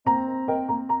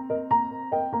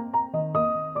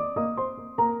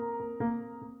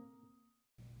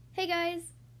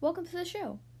welcome to the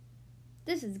show.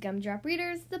 This is Gumdrop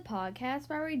Readers, the podcast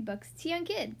where I read books to young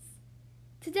kids.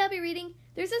 Today I'll be reading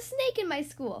There's a Snake in My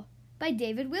School by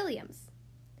David Williams.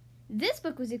 This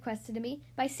book was requested to me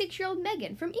by 6-year-old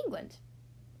Megan from England.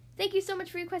 Thank you so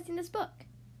much for requesting this book.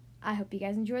 I hope you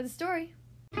guys enjoy the story.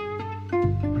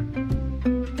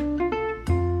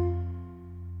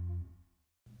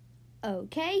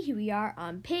 Okay, here we are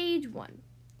on page 1.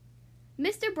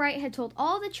 Mr. Bright had told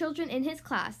all the children in his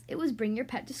class it was Bring Your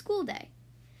Pet to School Day.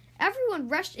 Everyone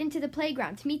rushed into the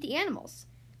playground to meet the animals.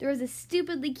 There was a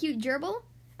stupidly cute gerbil,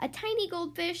 a tiny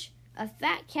goldfish, a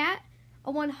fat cat,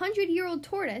 a 100-year-old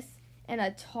tortoise, and a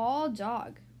tall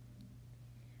dog.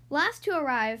 Last to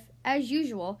arrive, as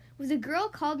usual, was a girl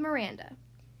called Miranda.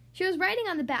 She was riding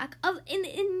on the back of an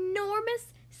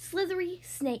enormous, slithery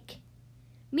snake.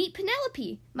 "Meet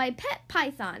Penelope, my pet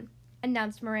python,"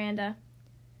 announced Miranda.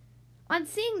 On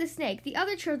seeing the snake, the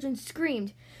other children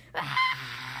screamed,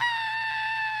 "Ah!"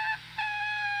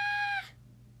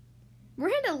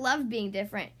 Miranda loved being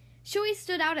different. She always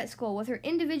stood out at school with her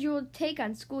individual take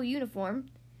on school uniform,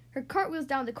 her cartwheels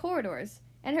down the corridors,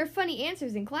 and her funny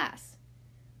answers in class.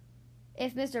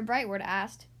 If Mr. Bright were to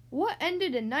ask, "What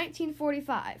ended in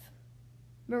 1945?"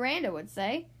 Miranda would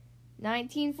say,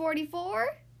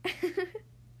 "1944?"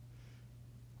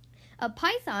 A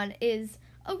python is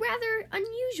a rather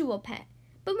unusual pet,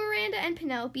 but Miranda and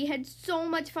Penelope had so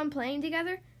much fun playing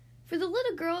together. For the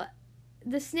little girl,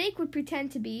 the snake would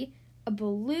pretend to be a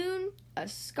balloon, a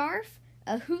scarf,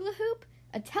 a hula hoop,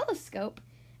 a telescope,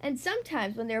 and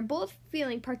sometimes, when they were both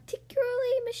feeling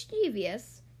particularly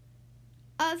mischievous,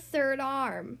 a third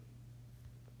arm.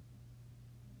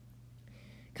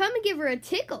 "Come and give her a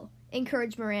tickle,"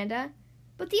 encouraged Miranda,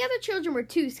 but the other children were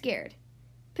too scared.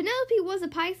 Penelope was a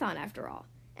python, after all,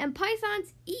 and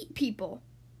pythons eat people.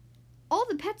 All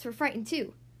the pets were frightened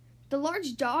too. The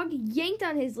large dog yanked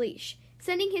on his leash,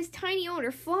 sending his tiny owner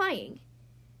flying.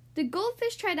 The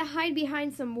goldfish tried to hide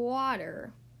behind some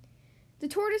water. The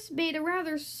tortoise made a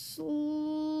rather slow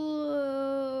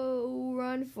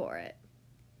run for it.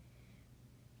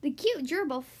 The cute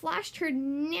gerbil flashed her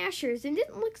gnashers and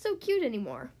didn't look so cute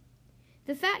anymore.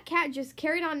 The fat cat just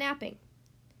carried on napping.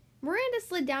 Miranda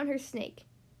slid down her snake.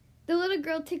 The little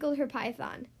girl tickled her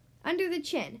python under the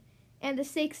chin, and the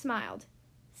snake smiled.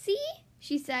 "See,"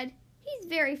 she said, "he's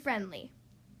very friendly."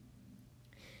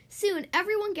 Soon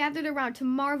everyone gathered around to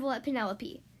marvel at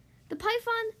Penelope. The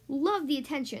python loved the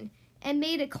attention and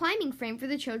made a climbing frame for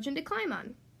the children to climb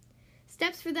on,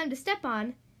 steps for them to step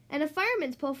on, and a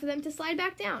fireman's pole for them to slide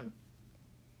back down.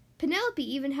 Penelope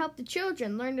even helped the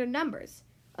children learn their numbers,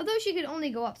 although she could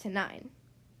only go up to 9.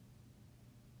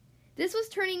 This was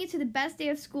turning into the best day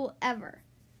of school ever.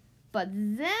 But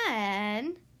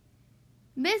then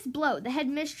Miss Bloat, the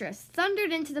headmistress,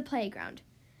 thundered into the playground.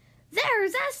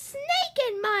 "There's a snake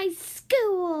in my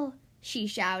school!" she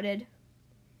shouted.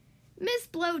 Miss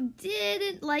Bloat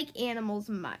didn't like animals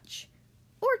much,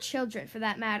 or children for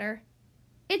that matter.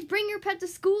 "It's Bring Your Pet to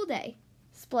School Day,"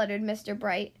 spluttered Mr.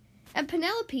 Bright. "And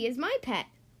Penelope is my pet,"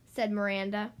 said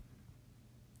Miranda.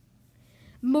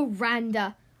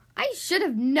 "Miranda, I should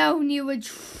have known you would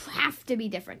have to be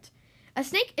different. A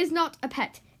snake is not a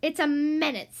pet. It's a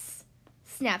menace,"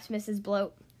 snapped Mrs.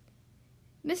 Bloat.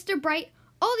 "Mr. Bright,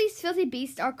 all these filthy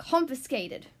beasts are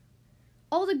confiscated."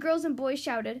 All the girls and boys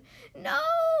shouted,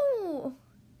 "No!"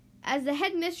 as the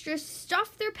headmistress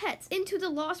stuffed their pets into the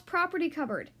lost property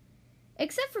cupboard.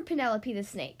 Except for Penelope the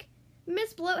snake.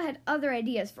 Miss Bloat had other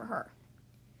ideas for her.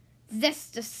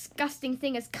 "This disgusting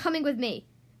thing is coming with me,"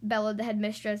 bellowed the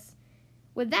headmistress.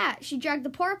 With that, she dragged the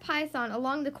poor python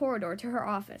along the corridor to her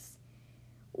office.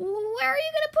 "Where are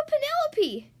you going to put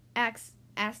Penelope?"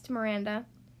 asked Miranda.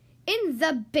 "In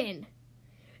the bin."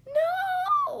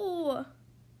 "No!"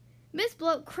 Miss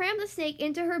Bloat crammed the snake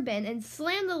into her bin and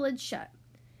slammed the lid shut.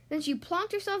 Then she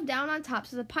plonked herself down on top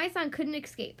so the python couldn't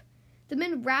escape. The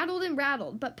bin rattled and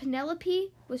rattled, but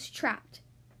Penelope was trapped.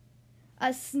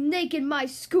 "A snake in my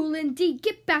school indeed!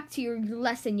 Get back to your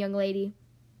lesson, young lady."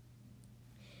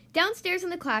 Downstairs in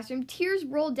the classroom, tears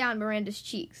rolled down Miranda's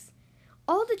cheeks.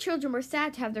 All the children were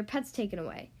sad to have their pets taken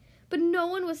away, but no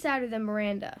one was sadder than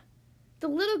Miranda. The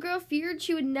little girl feared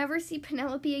she would never see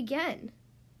Penelope again.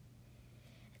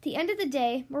 At the end of the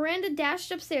day, Miranda dashed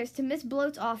upstairs to Miss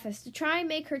Bloat's office to try and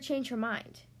make her change her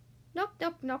mind. Knock,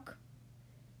 knock, knock.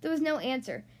 There was no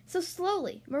answer, so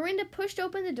slowly Miranda pushed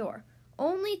open the door,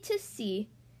 only to see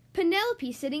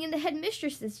Penelope sitting in the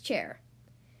headmistress's chair.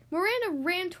 Miranda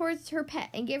ran towards her pet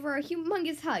and gave her a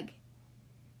humongous hug.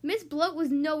 Miss Bloat was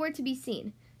nowhere to be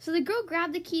seen, so the girl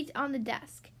grabbed the key on the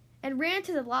desk and ran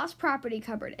to the lost property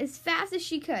cupboard as fast as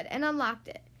she could and unlocked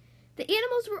it. The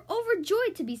animals were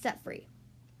overjoyed to be set free.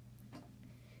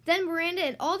 Then Miranda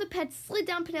and all the pets slid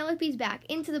down Penelope's back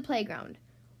into the playground.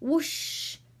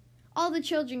 Whoosh! All the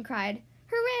children cried,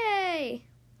 "Hooray!"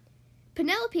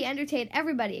 Penelope entertained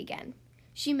everybody again.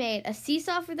 She made a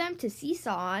seesaw for them to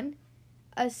seesaw on,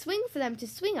 a swing for them to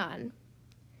swing on,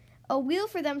 a wheel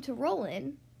for them to roll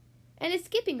in, and a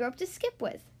skipping rope to skip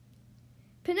with.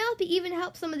 Penelope even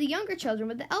helped some of the younger children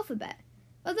with the alphabet,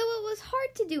 although it was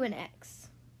hard to do in X.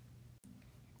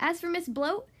 As for Miss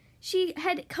Bloat, she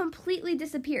had completely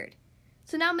disappeared,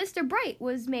 so now Mr. Bright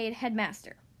was made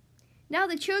headmaster. Now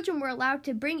the children were allowed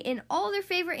to bring in all their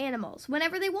favorite animals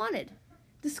whenever they wanted.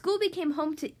 The school became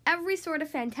home to every sort of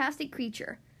fantastic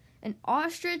creature. An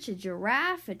ostrich, a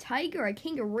giraffe, a tiger, a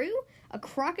kangaroo, a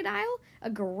crocodile, a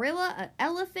gorilla, an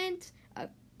elephant, a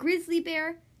grizzly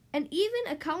bear, and even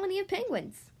a colony of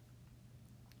penguins.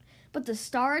 But the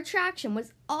star attraction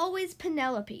was always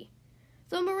Penelope,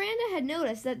 though Miranda had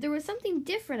noticed that there was something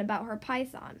different about her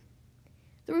python.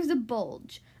 There was a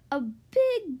big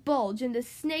bulge in the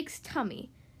snake's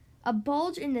tummy, a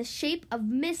bulge in the shape of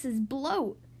Mrs.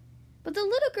 Bloat. But the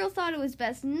little girl thought it was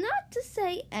best not to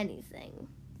say anything.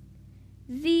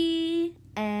 The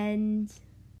end.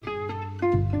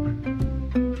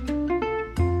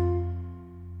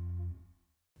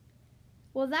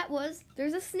 Well, that was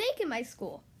There's a Snake in My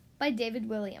School by David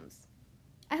Williams.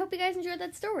 I hope you guys enjoyed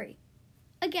that story.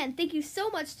 Again, thank you so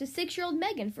much to 6-year-old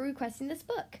Megan for requesting this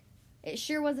book. It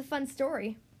sure was a fun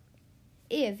story.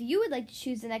 If you would like to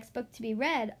choose the next book to be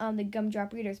read on the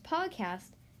Gumdrop Readers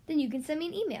podcast, then you can send me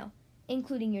an email,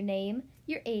 including your name,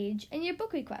 your age, and your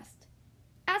book request.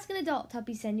 Ask an adult to help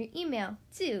you send your email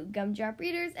to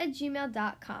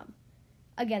gumdropreaders@gmail.com.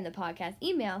 Again, the podcast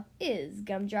email is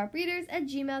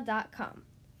gumdropreaders@gmail.com.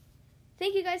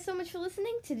 Thank you guys so much for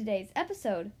listening to today's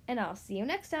episode, and I'll see you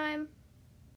next time.